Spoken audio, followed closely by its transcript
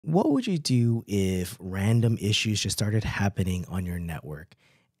What would you do if random issues just started happening on your network?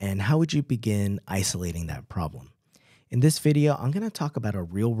 And how would you begin isolating that problem? In this video, I'm going to talk about a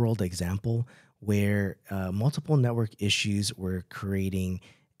real world example where multiple network issues were creating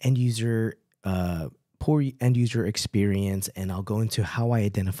end user, poor end user experience, and I'll go into how I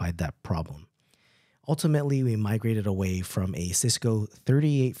identified that problem. Ultimately, we migrated away from a Cisco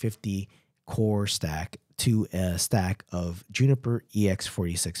 3850 core stack to a stack of Juniper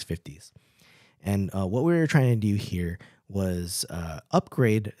EX4650s. And what we were trying to do here was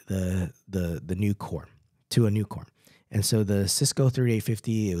upgrade the new core to a new core. And so the Cisco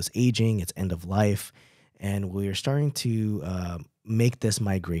 3850, it was aging, it's end of life, and we were starting to make this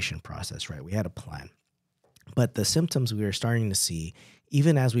migration process, right? We had a plan. But the symptoms we were starting to see,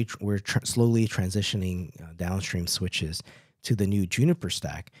 even as we were slowly transitioning downstream switches to the new Juniper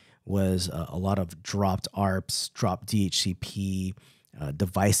stack, was a lot of dropped ARPs, dropped DHCP,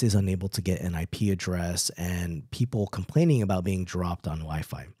 devices unable to get an IP address, and people complaining about being dropped on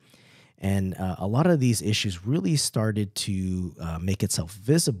Wi-Fi. And a lot of these issues really started to make itself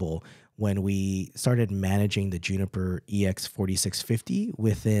visible when we started managing the Juniper EX4650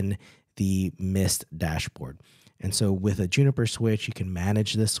 within the Mist dashboard. And so with a Juniper switch, you can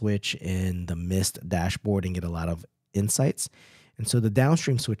manage the switch in the Mist dashboard and get a lot of insights. And so the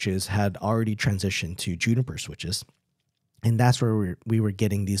downstream switches had already transitioned to Juniper switches. And that's where we were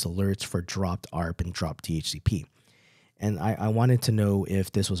getting these alerts for dropped ARP and dropped DHCP. And I wanted to know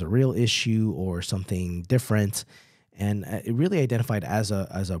if this was a real issue or something different. And it really identified as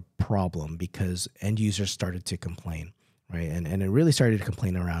a problem because end users started to complain, right? And it really started to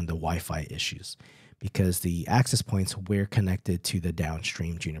complain around the Wi-Fi issues because the access points were connected to the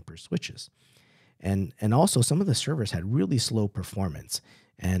downstream Juniper switches. And also some of the servers had really slow performance.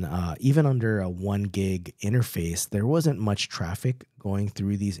 And even under a 1 gig interface, there wasn't much traffic going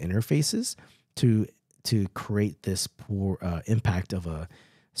through these interfaces to create this poor impact of a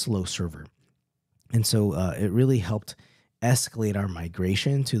slow server. And so it really helped escalate our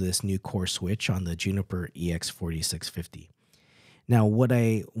migration to this new core switch on the Juniper EX4650. Now, what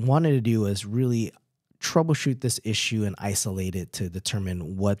I wanted to do was really troubleshoot this issue and isolate it to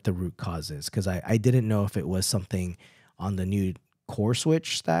determine what the root cause is, because I didn't know if it was something on the new core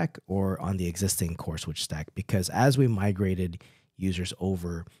switch stack or on the existing core switch stack, because as we migrated users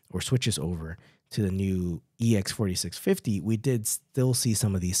over or switches over to the new EX4650, we did still see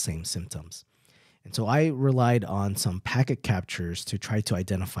some of these same symptoms. And so I relied on some packet captures to try to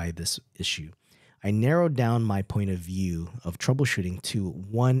identify this issue. I narrowed down my point of view of troubleshooting to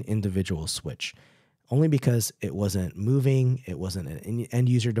one individual switch, only because it wasn't moving, it wasn't an end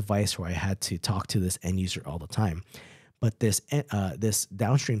user device where I had to talk to this end user all the time. But this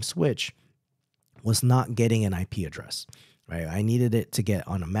downstream switch was not getting an IP address, right? I needed it to get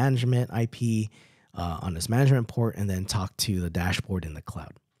on a management IP, on this management port, and then talk to the dashboard in the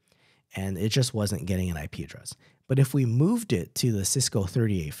cloud. And it just wasn't getting an IP address. But if we moved it to the Cisco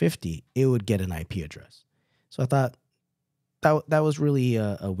 3850, it would get an IP address. So I thought that was really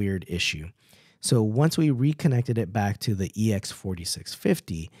a weird issue. So once we reconnected it back to the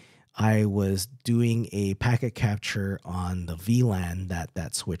EX4650, I was doing a packet capture on the VLAN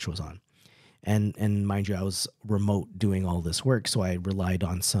that switch was on. And mind you, I was remote doing all this work, so I relied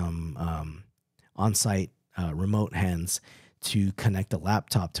on some on-site remote hands to connect a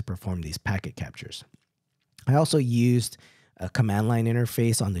laptop to perform these packet captures. I also used a command line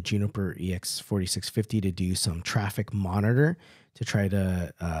interface on the Juniper EX4650 to do some traffic monitor to try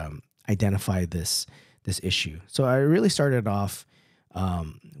to identify this issue. So I really started off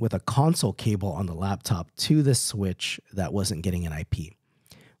with a console cable on the laptop to the switch that wasn't getting an IP.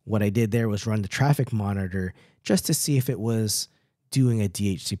 What I did there was run the traffic monitor just to see if it was doing a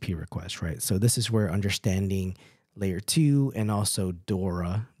DHCP request, right? So this is where understanding layer 2 and also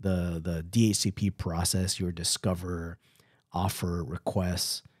DORA, the DHCP process, your discover, offer,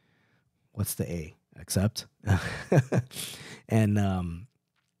 requests. What's the A? Accept. And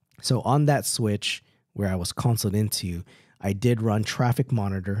so on that switch where I was consoled into, I did run traffic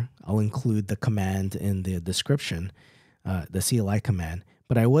monitor. I'll include the command in the description, the CLI command,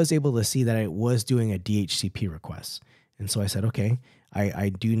 but I was able to see that I was doing a DHCP request. And so I said, okay, I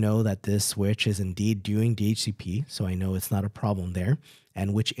do know that this switch is indeed doing DHCP, so I know it's not a problem there,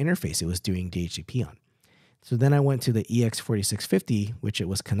 and which interface it was doing DHCP on. So then I went to the EX4650, which it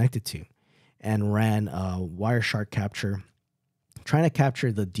was connected to, and ran a Wireshark capture, trying to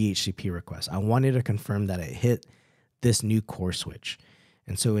capture the DHCP request. I wanted to confirm that it hit this new core switch.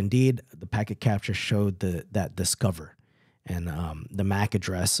 And so indeed, the packet capture showed that discover and the MAC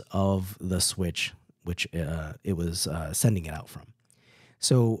address of the switch, which it was sending it out from.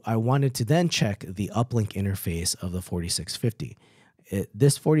 So I wanted to then check the uplink interface of the 4650.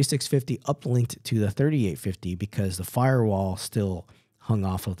 This 4650 uplinked to the 3850 because the firewall still hung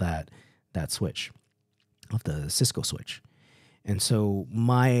off of that switch, of the Cisco switch. And so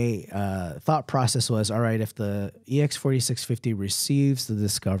my thought process was, all right, if the EX4650 receives the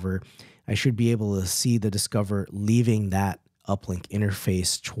Discover, I should be able to see the Discover leaving that uplink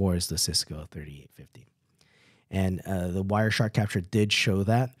interface towards the Cisco 3850. And the Wireshark capture did show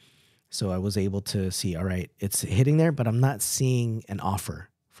that. So I was able to see, all right, it's hitting there, but I'm not seeing an offer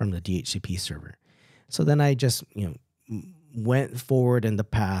from the DHCP server. So then I just, went forward in the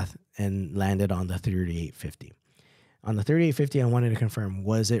path and landed on the 3850. On the 3850, I wanted to confirm,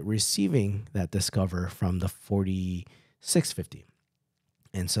 was it receiving that Discover from the 4650?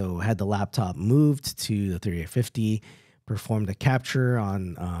 And so had the laptop moved to the 3850, performed a capture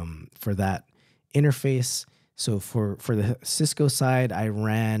on for that interface. So for the Cisco side, I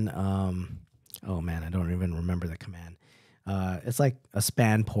ran, oh man, I don't even remember the command. It's like a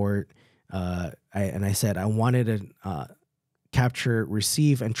span port. I said I wanted to capture,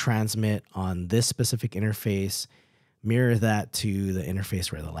 receive, and transmit on this specific interface, mirror that to the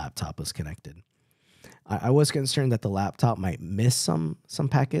interface where the laptop was connected. I was concerned that the laptop might miss some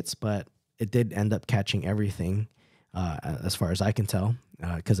packets, but it did end up catching everything as far as I can tell,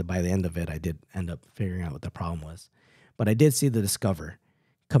 because by the end of it, I did end up figuring out what the problem was. But I did see the Discover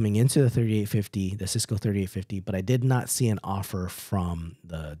coming into the 3850, the Cisco 3850, but I did not see an offer from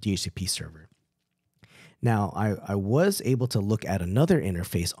the DHCP server. Now, I was able to look at another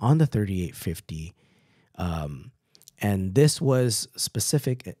interface on the 3850, and this was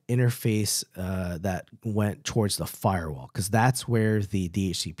specific interface that went towards the firewall, because that's where the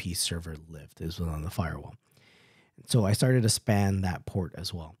DHCP server lived, is on the firewall. So I started to span that port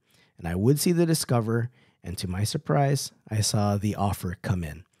as well. And I would see the Discover, and to my surprise, I saw the offer come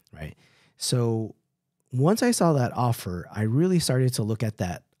in, right? So once I saw that offer, I really started to look at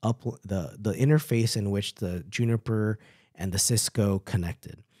that the interface in which the Juniper and the Cisco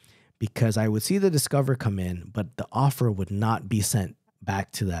connected, because I would see the Discover come in, but the offer would not be sent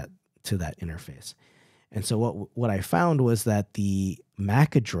back to that interface. And so what I found was that the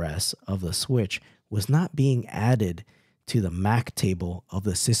MAC address of the switch was not being added to the MAC table of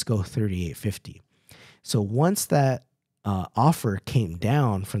the Cisco 3850. So once that offer came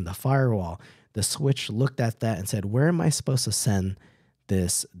down from the firewall, the switch looked at that and said, where am I supposed to send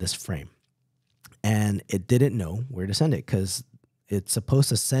this frame? And it didn't know where to send it, because it's supposed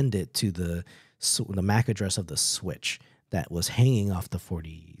to send it to the MAC address of the switch that was hanging off the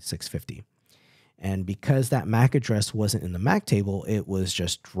 4650. And because that MAC address wasn't in the MAC table, it was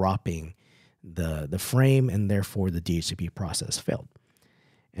just dropping the frame, and therefore the DHCP process failed.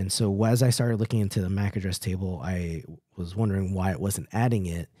 And so as I started looking into the MAC address table, I was wondering why it wasn't adding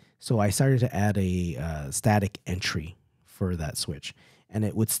it. So I started to add a static entry for that switch, and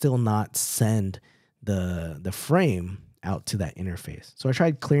it would still not send the frame out to that interface. So I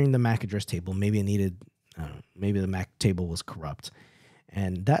tried clearing the MAC address table. Maybe it needed, maybe the MAC table was corrupt,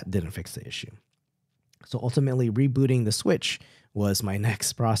 and that didn't fix the issue. So ultimately, rebooting the switch was my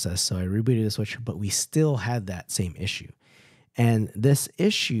next process. So I rebooted the switch, but we still had that same issue. And this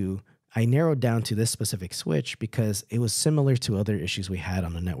issue, I narrowed down to this specific switch because it was similar to other issues we had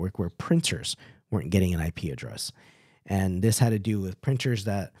on the network where printers weren't getting an IP address. And this had to do with printers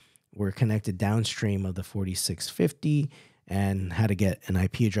that were connected downstream of the 4650 and had to get an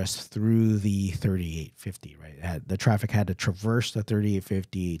IP address through the 3850, right? The traffic had to traverse the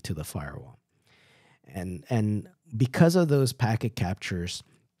 3850 to the firewall. And because of those packet captures,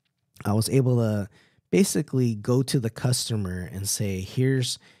 I was able to basically go to the customer and say,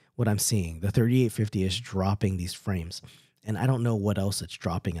 here's what I'm seeing. The 3850 is dropping these frames, and I don't know what else it's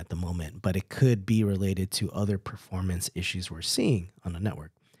dropping at the moment, but it could be related to other performance issues we're seeing on the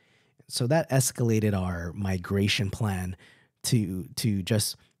network. So that escalated our migration plan to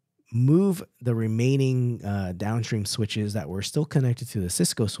just move the remaining downstream switches that were still connected to the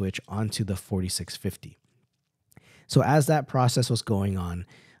Cisco switch onto the 4650. So as that process was going on,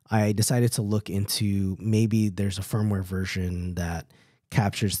 I decided to look into maybe there's a firmware version that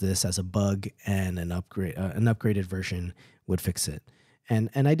captures this as a bug, and an upgraded version would fix it. And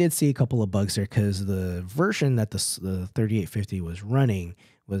I did see a couple of bugs there, because the version that the 3850 was running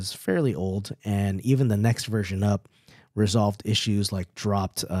was fairly old, and even the next version up resolved issues like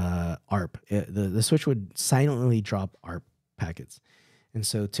dropped ARP. The switch would silently drop ARP packets. And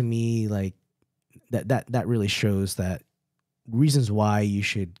so to me, like that really shows that reasons why you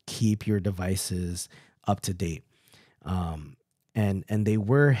should keep your devices up to date. And they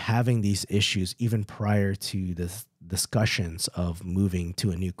were having these issues even prior to the discussions of moving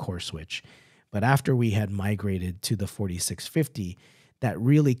to a new core switch. But after we had migrated to the 4650, that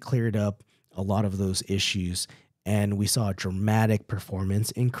really cleared up a lot of those issues, and we saw a dramatic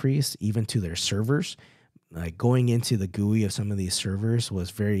performance increase even to their servers. Like going into the GUI of some of these servers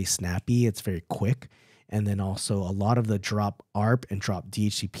was very snappy. It's very quick. And then also a lot of the drop ARP and drop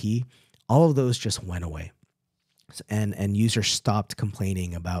DHCP, all of those just went away. And users stopped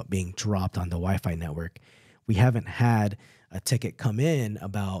complaining about being dropped on the Wi-Fi network. We haven't had a ticket come in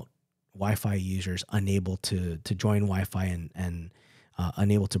about Wi-Fi users unable to join Wi-Fi and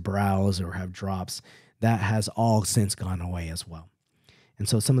unable to browse or have drops. That has all since gone away as well. And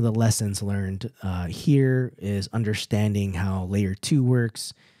so some of the lessons learned here is understanding how layer 2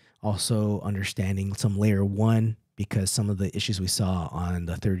 works, also understanding some layer 1, because some of the issues we saw on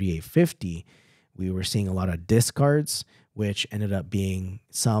the 3850, we were seeing a lot of discards, which ended up being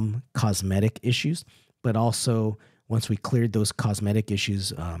some cosmetic issues, but also once we cleared those cosmetic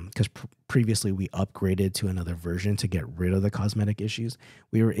issues, because previously we upgraded to another version to get rid of the cosmetic issues,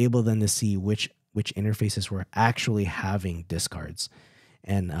 we were able then to see which interfaces were actually having discards.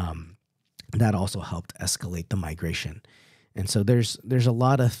 And that also helped escalate the migration. And so there's a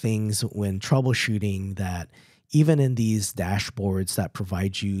lot of things when troubleshooting that even in these dashboards that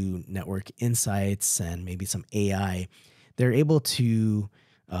provide you network insights and maybe some AI, they're able to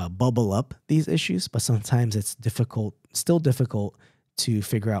bubble up these issues, but sometimes it's still difficult to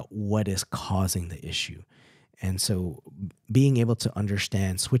figure out what is causing the issue. And so being able to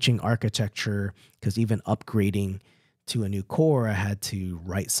understand switching architecture, because even upgrading to a new core, I had to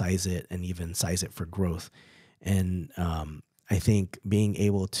right size it and even size it for growth. And I think being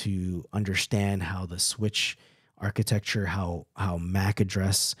able to understand how the switch architecture, how MAC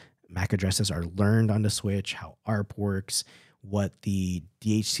addresses are learned on the switch, how ARP works, what the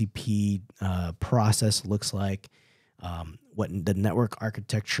DHCP process looks like, what the network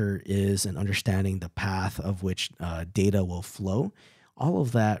architecture is, and understanding the path of which data will flow. All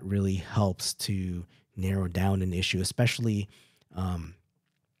of that really helps to narrow down an issue, especially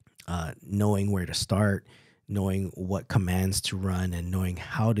knowing where to start, knowing what commands to run, and knowing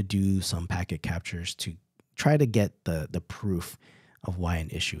how to do some packet captures to try to get the proof of why an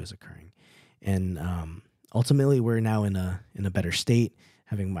issue is occurring. And ultimately, we're now in a better state,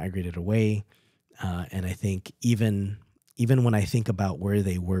 having migrated away. And I think even when I think about where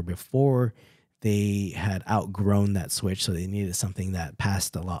they were before, they had outgrown that switch, so they needed something that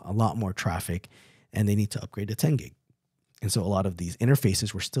passed a lot more traffic, and they need to upgrade to 10 gig. And so a lot of these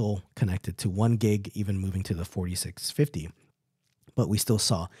interfaces were still connected to 1 gig, even moving to the 4650. But we still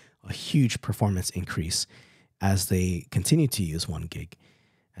saw a huge performance increase as they continued to use 1 gig.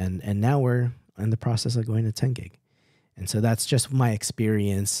 And now we're in the process of going to 10 gig. And so that's just my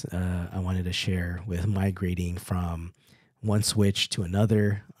experience I wanted to share with migrating from one switch to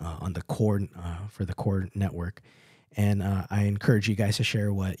another on the core for the core network. And I encourage you guys to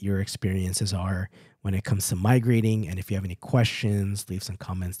share what your experiences are when it comes to migrating. And if you have any questions, leave some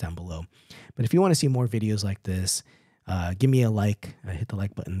comments down below. But if you want to see more videos like this, give me a like, hit the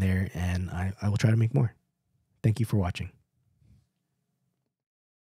like button there, and I will try to make more. Thank you for watching.